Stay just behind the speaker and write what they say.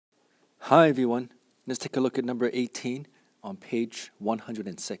Hi everyone, let's take a look at number 18 on page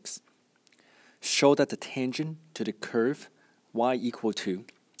 106. Show that the tangent to the curve y equal to,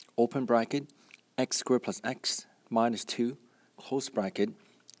 open bracket, x squared plus x minus 2, close bracket,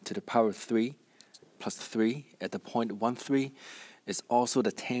 to the power of 3 plus 3 at the point 1, 3 is also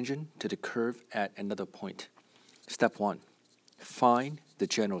the tangent to the curve at another point. Step 1. Find the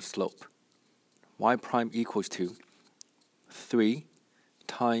general slope. Y prime equals to 3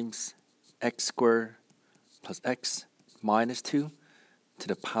 times x squared plus x minus 2 to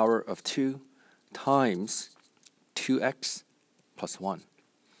the power of 2 times 2x plus 1.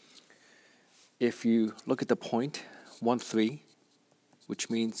 If you look at the point 1, 3,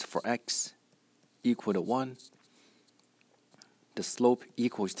 which means for x equal to 1, the slope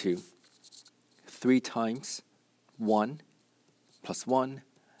equals to 3 times 1 plus 1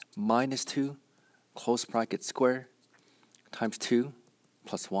 minus 2 close bracket square times 2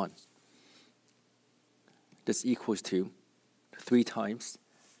 plus 1. This equals to 3 times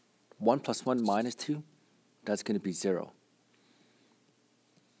 1 plus 1 minus 2, that's going to be 0.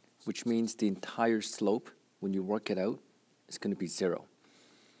 Which means the entire slope, when you work it out, is going to be 0.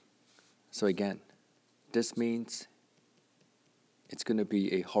 So again, this means it's going to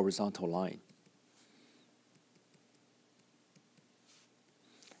be a horizontal line.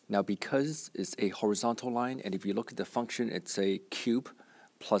 Now because it's a horizontal line, and if you look at the function, it's a cube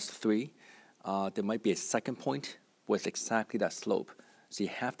plus 3, there might be a second point with exactly that slope. So you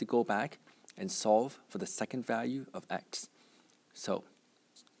have to go back and solve for the second value of x. So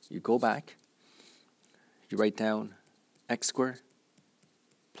you go back, you write down x squared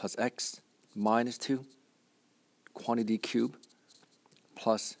plus x minus 2, quantity cube,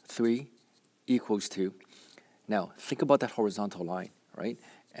 plus 3 equals to. Now think about that horizontal line, right?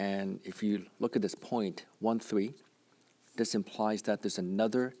 And if you look at this point, 1, 3, this implies that there's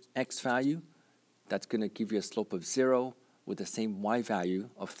another x value that's going to give you a slope of 0 with the same y value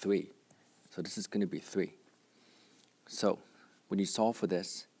of 3. So this is going to be 3. So when you solve for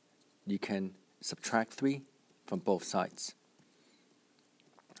this, you can subtract 3 from both sides,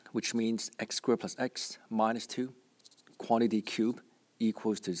 which means x squared plus x minus 2, quantity cube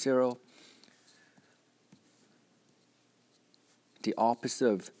equals to 0. The opposite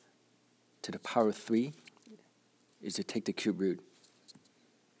of to the power of 3 is to take the cube root.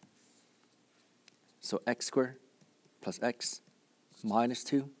 So x squared plus x minus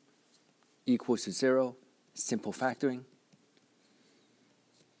 2 equals to 0. Simple factoring.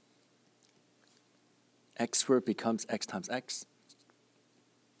 X squared becomes x times x.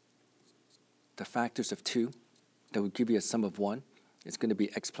 The factors of 2 that will give you a sum of 1 is going to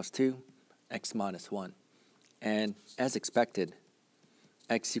be x plus 2, x minus 1. And as expected,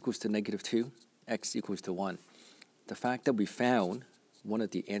 x equals to negative 2, x equals to 1. The fact that we found one of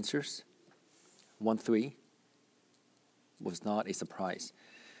the answers, 1, 3, was not a surprise.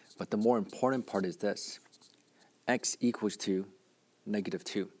 But the more important part is this. X equals to negative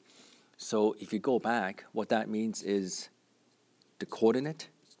 2. So if you go back, what that means is the coordinate,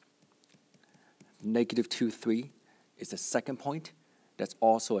 negative 2, 3, is the second point. That's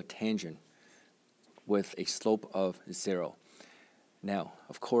also a tangent with a slope of 0. Now,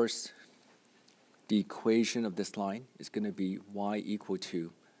 of course, the equation of this line is going to be y equal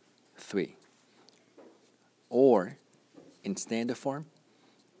to 3. Or, in standard form,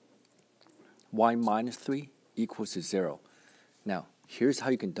 y minus 3 equals to 0. Now, here's how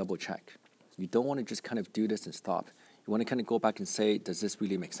you can double check. You don't want to just kind of do this and stop. You want to kind of go back and say, does this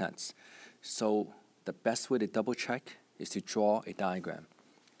really make sense? So the best way to double check is to draw a diagram.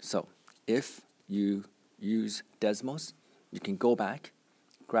 So if you use Desmos, you can go back,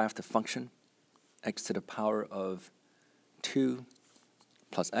 graph the function x to the power of 2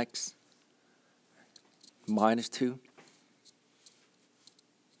 plus x minus 2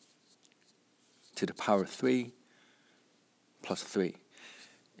 to the power of 3 plus 3.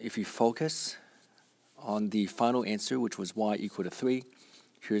 If you focus on the final answer, which was y equal to 3,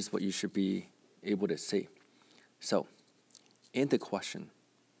 here's what you should be able to see. So, in the question,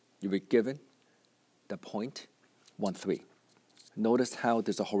 you were given the point 1, 3. Notice how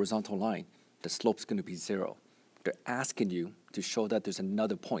there's a horizontal line. The slope's going to be 0. They're asking you to show that there's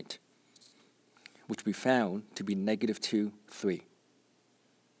another point, which we found to be negative 2, 3.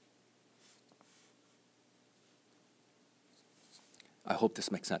 I hope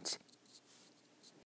this makes sense.